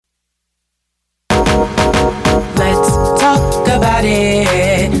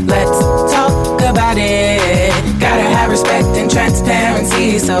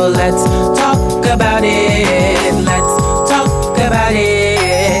transparency. So let's talk about it. Let's talk about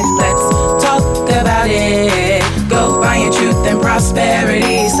it. Let's talk about it. Go find your truth and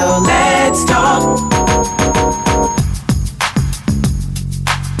prosperity. So let's talk.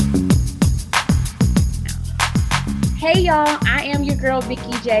 Hey y'all, I am your girl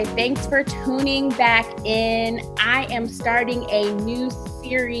Vicky J. Thanks for tuning back in. I am starting a new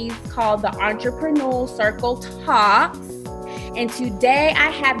series called the Entrepreneurial Circle Talks. And today I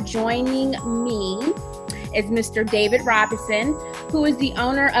have joining me is Mr. David Robinson, who is the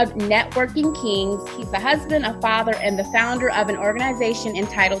owner of Networking Kings. He's a husband, a father, and the founder of an organization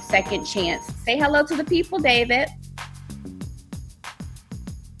entitled Second Chance. Say hello to the people, David.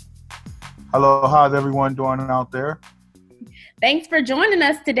 Hello, how's everyone doing out there? Thanks for joining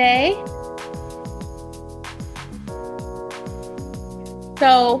us today.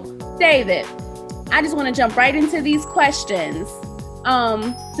 So, David, I just want to jump right into these questions.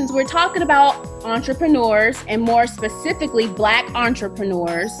 Since we're talking about entrepreneurs and more specifically Black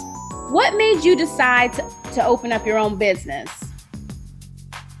entrepreneurs, what made you decide to open up your own business?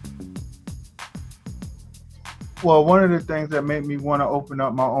 Well, one of the things that made me want to open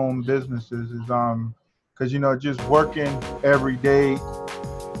up my own businesses is because just working every day,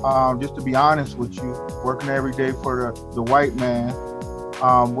 just to be honest with you, working every day for the white man,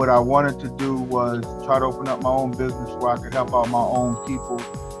 what I wanted to do was try to open up my own business where I could help out my own people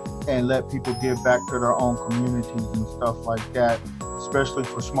and let people give back to their own communities and stuff like that, especially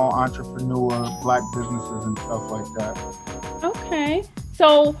for small entrepreneur Black businesses and stuff like that. Okay.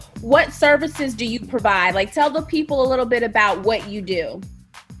 So what services do you provide? Like, tell the people a little bit about what you do.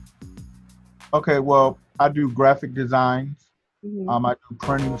 Okay, well, I do graphic designs. Mm-hmm. I do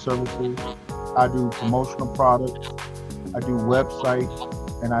printing services. I do promotional products. I do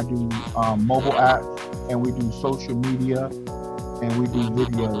websites, and I do mobile apps, and we do social media, and we do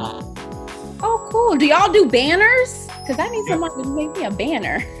videos. Oh, cool. Do y'all do banners? Because I need someone to make me a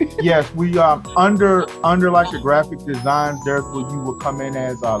banner. Yes, we under like the graphic designs, there's where you will come in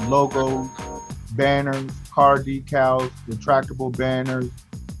as logos, banners, car decals, retractable banners.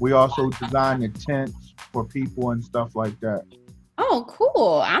 We also design the tents for people and stuff like that. Oh,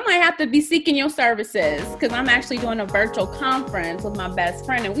 cool. I might have to be seeking your services because I'm actually doing a virtual conference with my best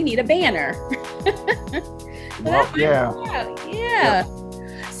friend and we need a banner. Well, yeah. Yeah.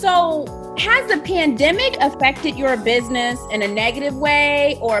 So has the pandemic affected your business in a negative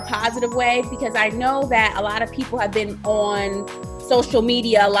way or a positive way? Because I know that a lot of people have been on social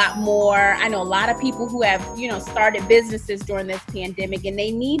media a lot more. I know a lot of people who have, started businesses during this pandemic and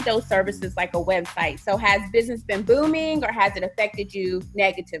they need those services like a website. So has business been booming or has it affected you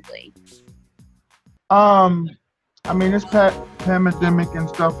negatively? This pandemic and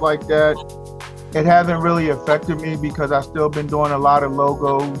stuff like that, it hasn't really affected me because I've still been doing a lot of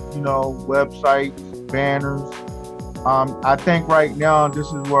logos, websites, banners. I think right now this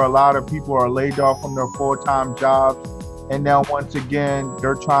is where a lot of people are laid off from their full-time jobs. And now once again,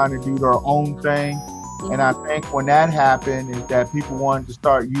 they're trying to do their own thing. Mm-hmm. And I think when that happened is that people wanted to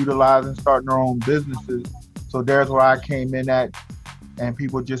start starting their own businesses. So there's where I came in at, and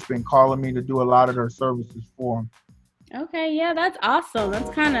people just been calling me to do a lot of their services for them. Okay, yeah, that's awesome. That's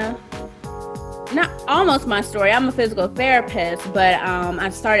kind of not almost my story. I'm a physical therapist, but I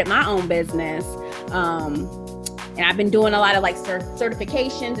started my own business. And I've been doing a lot of like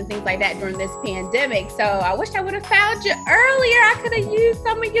certifications and things like that during this pandemic. So I wish I would have found you earlier. I could have used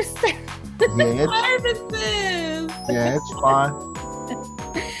some of your services. Yeah, it's fine.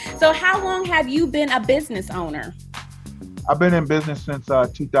 So how long have you been a business owner? I've been in business since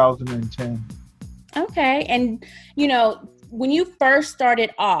 2010. Okay. And, when you first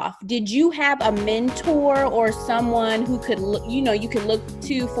started off, did you have a mentor or someone who could, you could look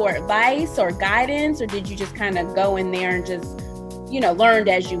to for advice or guidance, or did you just kind of go in there and just, learned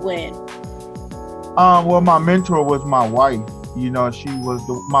as you went? Well, my mentor was my wife.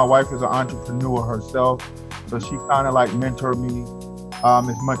 My wife is an entrepreneur herself, so she kind of like mentored me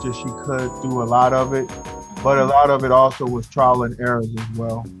as much as she could through a lot of it, but a lot of it also was trial and errors as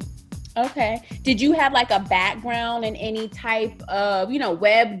well. Okay. Did you have like a background in any type of,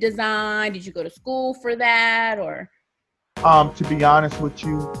 web design? Did you go to school for that or? To be honest with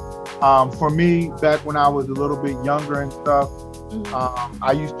you, for me, back when I was a little bit younger and stuff,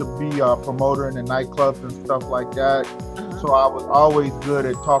 I used to be a promoter in the nightclubs and stuff like that. So I was always good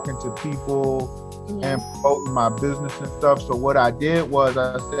at talking to people and promoting my business and stuff. So what I did was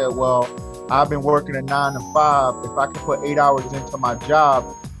I said, well, I've been working a 9 to 5. If I can put 8 hours into my job,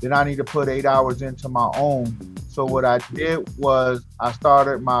 then I need to put 8 hours into my own. So what I did was I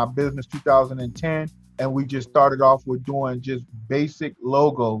started my business 2010, and we just started off with doing just basic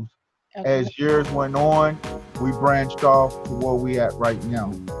logos. Okay. As years went on, we branched off to where we at right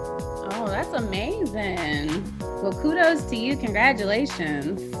now. Oh, that's amazing. Well, kudos to you.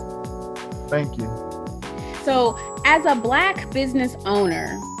 Congratulations. Thank you. So, as a Black business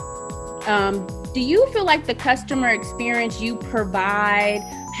owner, do you feel like the customer experience you provide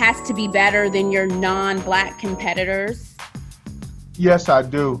has to be better than your non-Black competitors? Yes, I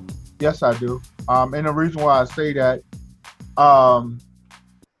do. Yes, I do. And the reason why I say that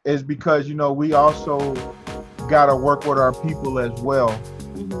is because, we also got to work with our people as well,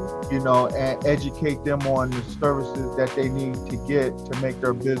 and educate them on the services that they need to get to make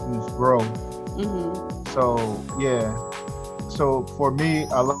their business grow. So, yeah. So for me,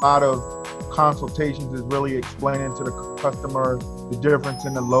 a lot of consultations is really explaining to the customer the difference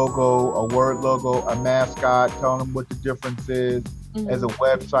in the logo, a word logo, a mascot, telling them what the difference is as a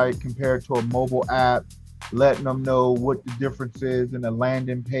website compared to a mobile app, letting them know what the difference is in a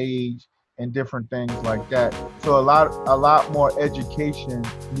landing page and different things like that. So a lot more education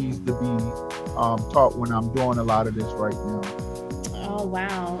needs to be taught when I'm doing a lot of this right now. Oh,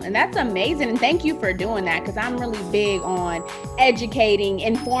 wow. And that's amazing. And thank you for doing that, because I'm really big on educating,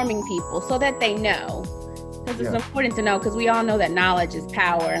 informing people so that they know. Because it's important to know, because we all know that knowledge is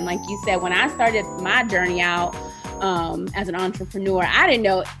power. And like you said, when I started my journey out as an entrepreneur, I didn't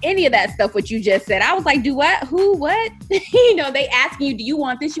know any of that stuff, what you just said. I was like, do what? Who? What? They asking you, do you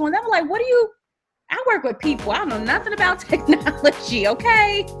want this? You want that? I'm like, what do you? I work with people. I don't know nothing about technology.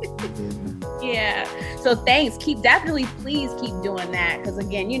 Okay. Yeah. So thanks. Please keep doing that. Because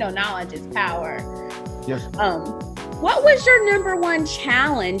again, knowledge is power. Yes. What was your number one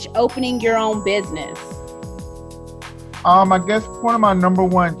challenge opening your own business? I guess one of my number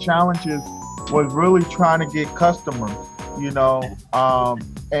one challenges was really trying to get customers,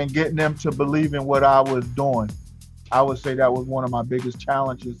 and getting them to believe in what I was doing. I would say that was one of my biggest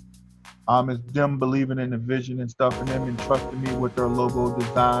challenges. Is them believing in the vision and stuff, and them entrusting me with their logo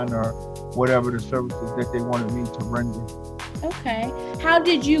design or whatever the services that they wanted me to render. Okay. How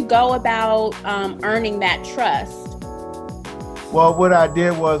did you go about earning that trust? Well, what I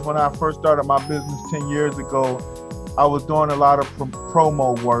did was, when I first started my business 10 years ago, I was doing a lot of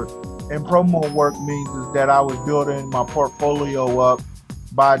promo work. And promo work means is that I was building my portfolio up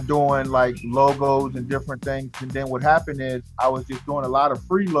by doing like logos and different things. And then what happened is I was just doing a lot of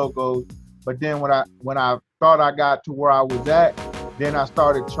free logos. But then when I thought I got to where I was at, then I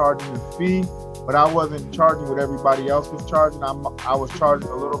started charging a fee. But I wasn't charging what everybody else was charging. I was charging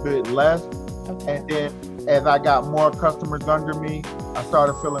a little bit less. Okay. And then as I got more customers under me, I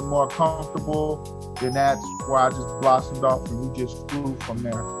started feeling more comfortable. Then that's where I just blossomed off, and we just flew from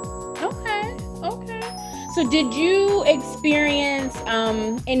there. Okay. So did you experience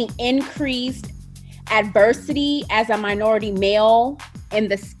any increased adversity as a minority male in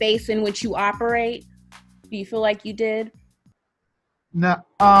the space in which you operate? Do you feel like you did? Nah,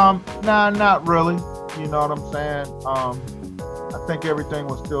 not really. You know what I'm saying? I think everything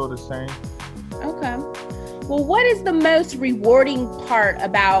was still the same. Okay. Well, what is the most rewarding part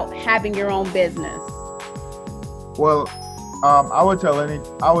about having your own business? Well, I would tell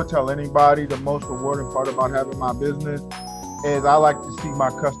anybody the most rewarding part about having my business is I like to see my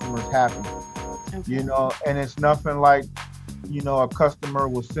customers happy. Okay. And it's nothing like, a customer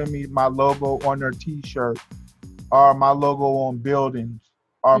will send me my logo on their t-shirt, or my logo on buildings,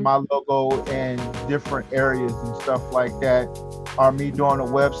 or my logo in different areas and stuff like that, or me doing a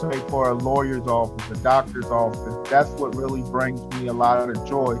website for a lawyer's office, a doctor's office. That's what really brings me a lot of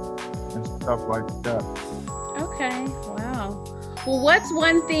joy and stuff like that. Okay, wow. Well, what's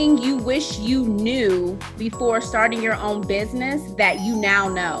one thing you wish you knew before starting your own business that you now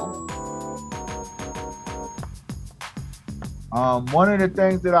know? One of the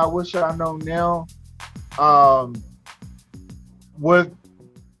things that I wish I know now was,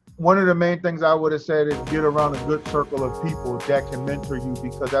 one of the main things I would have said is get around a good circle of people that can mentor you,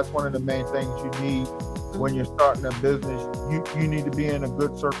 because that's one of the main things you need when you're starting a business. You need to be in a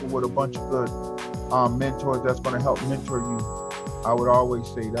good circle with a bunch of good mentors that's going to help mentor you. I would always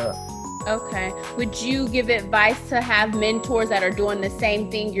say that. Okay. Would you give advice to have mentors that are doing the same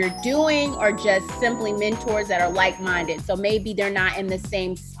thing you're doing, or just simply mentors that are like-minded? So maybe they're not in the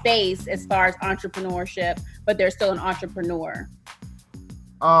same space as far as entrepreneurship, but they're still an entrepreneur.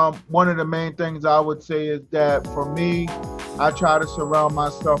 One of the main things I would say is that for me, I try to surround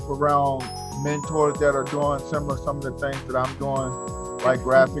myself around mentors that are doing some of the things that I'm doing, like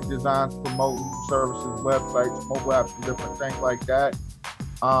graphic designs, promoting services, websites, mobile apps, and different things like that.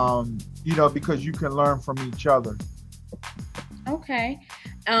 Because you can learn from each other. Okay.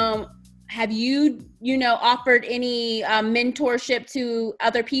 Have you, offered any mentorship to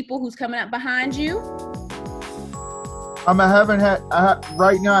other people who's coming up behind you? Right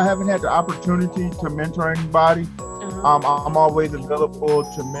now I haven't had the opportunity to mentor anybody. I'm always available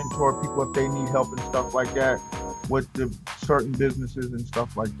to mentor people if they need help and stuff like that with the certain businesses and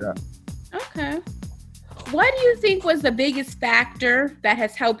stuff like that. Okay. What do you think was the biggest factor that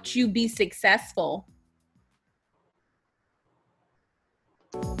has helped you be successful?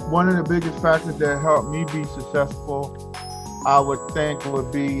 One of the biggest factors that helped me be successful, I would think, would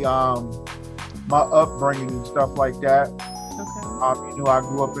be my upbringing and stuff like that. Okay. I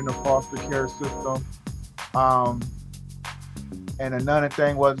grew up in the foster care system. And another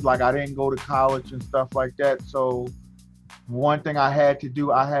thing was, like, I didn't go to college and stuff like that. So one thing I had to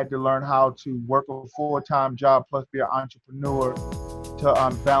do, I had to learn how to work a full-time job plus be an entrepreneur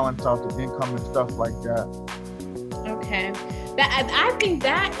to balance out the income and stuff like that. Okay. I think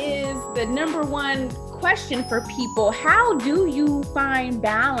that is the number one question for people. How do you find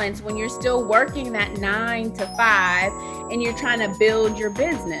balance when you're still working that 9 to 5 and you're trying to build your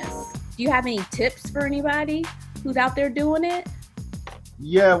business? Do you have any tips for anybody who's out there doing it?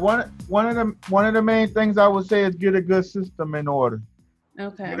 Yeah, one of the main things I would say is get a good system in order.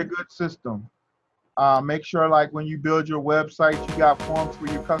 Okay. Get a good system. Make sure, like, when you build your website, you got forms for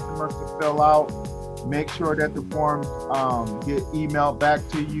your customers to fill out. Make sure that the forms get emailed back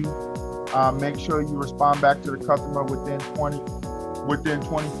to you. Make sure you respond back to the customer within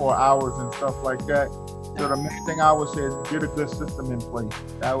 24 hours and stuff like that. So the main thing I would say is get a good system in place.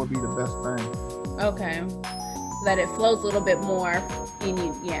 That would be the best thing. Okay. That it flows a little bit more.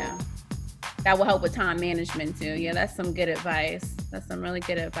 Yeah. That will help with time management too. Yeah, that's some good advice. That's some really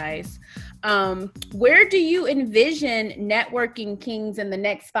good advice. Where do you envision Networking Kings in the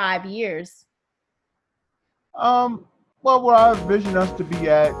next 5 years? Well, where I envision us to be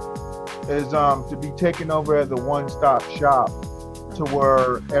at is to be taken over as a one-stop shop, to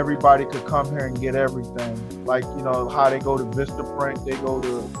where everybody could come here and get everything. Like, how they go to Vistaprint, they go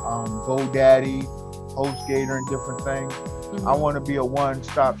to GoDaddy, HostGator, and different things. Mm-hmm. I want to be a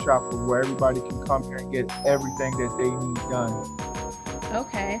one-stop shop for where everybody can come here and get everything that they need done.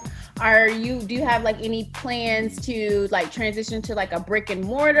 Okay. Do you have like any plans to like transition to like a brick and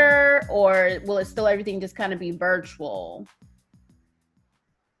mortar, or will it still everything just kind of be virtual?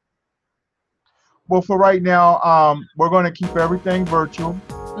 Well, for right now, we're going to keep everything virtual.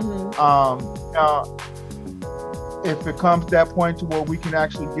 Mm-hmm. If it comes to that point to where we can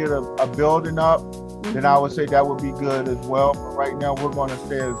actually get a building up, mm-hmm. then I would say that would be good as well. But right now, we're going to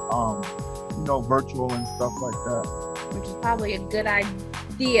stay as, virtual and stuff like that. Which is probably a good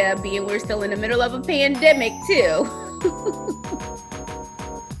idea, being we're still in the middle of a pandemic too.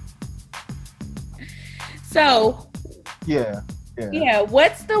 So, yeah.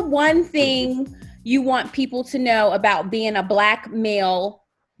 What's the one thing you want people to know about being a Black male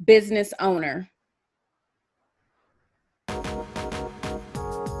business owner?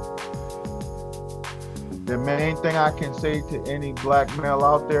 The main thing I can say to any Black male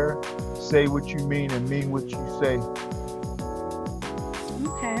out there, say what you mean and mean what you say.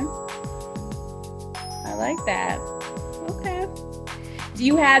 Okay. I like that. Okay. Do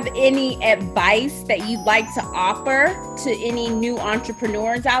you have any advice that you'd like to offer to any new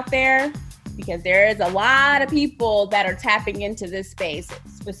entrepreneurs out there? Because there is a lot of people that are tapping into this space,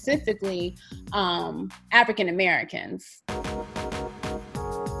 specifically African Americans.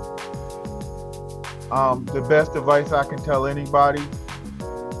 The best advice I can tell anybody,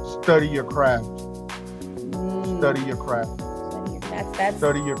 study your craft. Study your craft.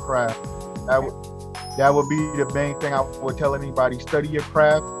 Study your craft. That would be the main thing I would tell anybody. Study your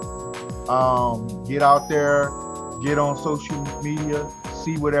craft. Get out there. Get on social media.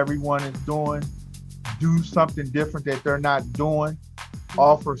 See what everyone is doing. Do something different that they're not doing.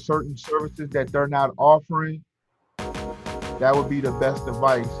 Offer certain services that they're not offering. That would be the best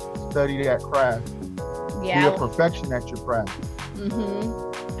advice. Study that craft. Yeah. Be a perfection at your craft.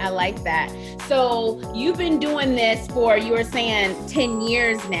 Mm-hmm. I like that. So you've been doing this for, you were saying, 10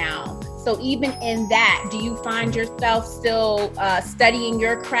 years now. So even in that, do you find yourself still studying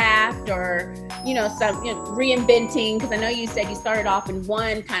your craft, or, reinventing? Because I know you said you started off in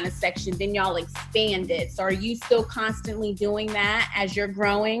one kind of section, then y'all expanded. So are you still constantly doing that as you're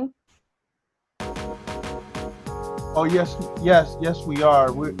growing? Oh, yes, we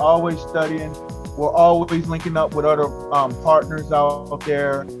are. We're always studying. We're always linking up with other partners out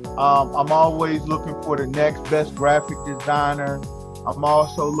there. I'm always looking for the next best graphic designer. I'm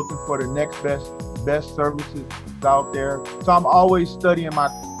also looking for the next best services out there. So I'm always studying my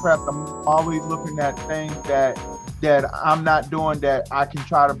craft. I'm always looking at things that that I'm not doing that I can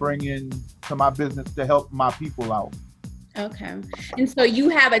try to bring in to my business to help my people out. Okay. And so you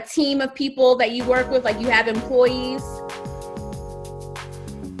have a team of people that you work with, like you have employees?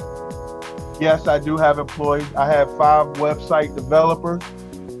 Yes, I do have employees. I have 5 website developers.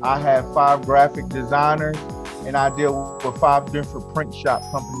 I have 5 graphic designers, and I deal with 5 different print shop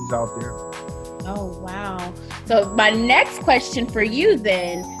companies out there. Oh, wow. So my next question for you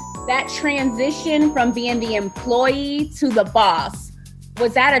then, that transition from being the employee to the boss,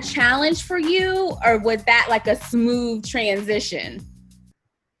 was that a challenge for you, or was that like a smooth transition?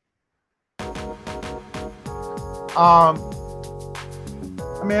 I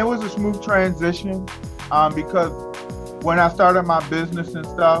mean, it was a smooth transition because when I started my business and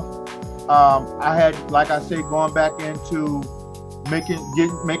stuff, I had, like I say, going back into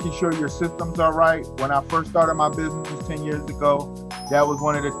making sure your systems are right. When I first started my business 10 years ago, that was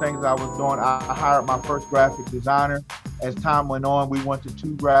one of the things I was doing. I hired my first graphic designer. As time went on, we went to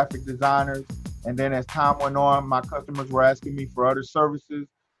 2 graphic designers. And then as time went on, my customers were asking me for other services.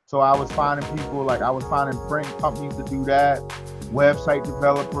 So I was finding people, like I was finding print companies to do that, website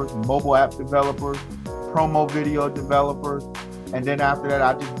developers, mobile app developers, promo video developers. And then after that,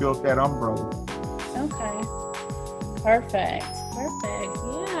 I just built that umbrella. Okay. Perfect.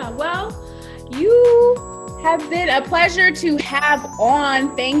 Yeah. Well, you have been a pleasure to have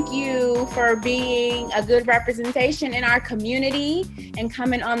on. Thank you for being a good representation in our community and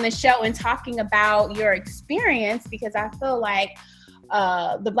coming on the show and talking about your experience, because I feel like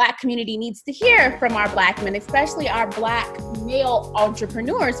the Black community needs to hear from our Black men, especially our Black male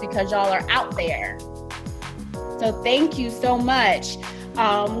entrepreneurs, because y'all are out there. So thank you so much.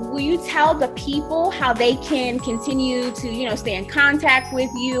 Will you tell the people how they can continue to, stay in contact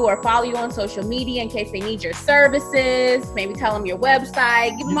with you or follow you on social media in case they need your services? Maybe tell them your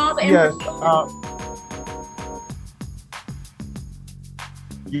website, give them all the information.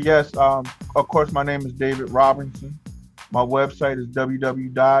 Yes, of course, my name is David Robinson. My website is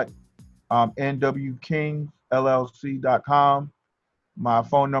www.nwkingsllc.com. My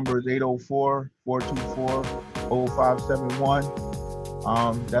phone number is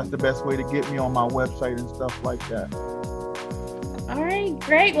 804-424-0571. That's the best way to get me on my website and stuff like that. All right,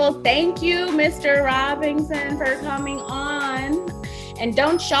 great. Well, thank you, Mr. Robinson, for coming on. And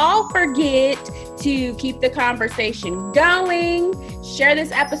don't y'all forget to keep the conversation going. Share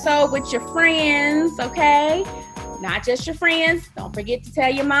this episode with your friends, okay? Not just your friends. Don't forget to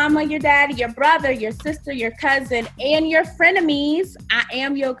tell your mama, your daddy, your brother, your sister, your cousin, and your frenemies. I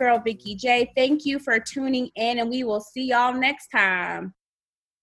am your girl, Vicky J. Thank you for tuning in, and we will see y'all next time.